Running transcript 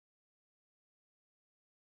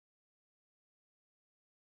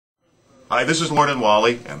Hi, this is Loren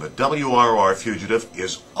Wally, and the WROR Fugitive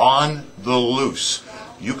is on the loose.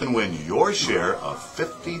 You can win your share of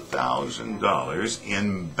 $50,000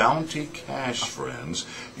 in bounty cash, friends.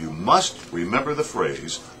 You must remember the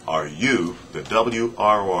phrase, "Are you the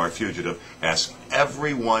WROR Fugitive?" Ask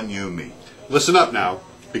everyone you meet. Listen up now.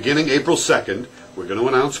 Beginning April 2nd, we're going to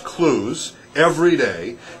announce clues every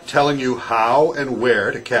day telling you how and where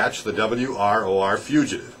to catch the WROR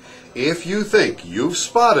Fugitive. If you think you've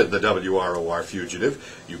spotted the WROR Fugitive,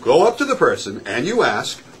 you go up to the person and you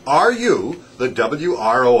ask, "Are you the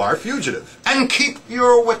WROR Fugitive?" And keep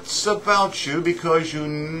your wits about you, because you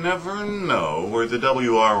never know where the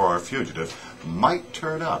WROR Fugitive might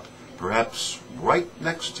turn up, perhaps right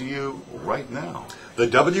next to you right now. The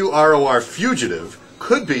WROR Fugitive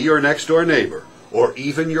could be your next-door neighbor, or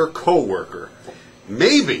even your co-worker.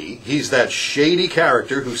 Maybe he's that shady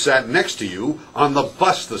character who sat next to you on the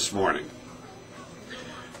bus this morning.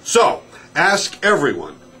 So, ask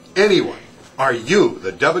everyone, anyone, are you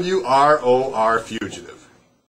the WROR Fugitive?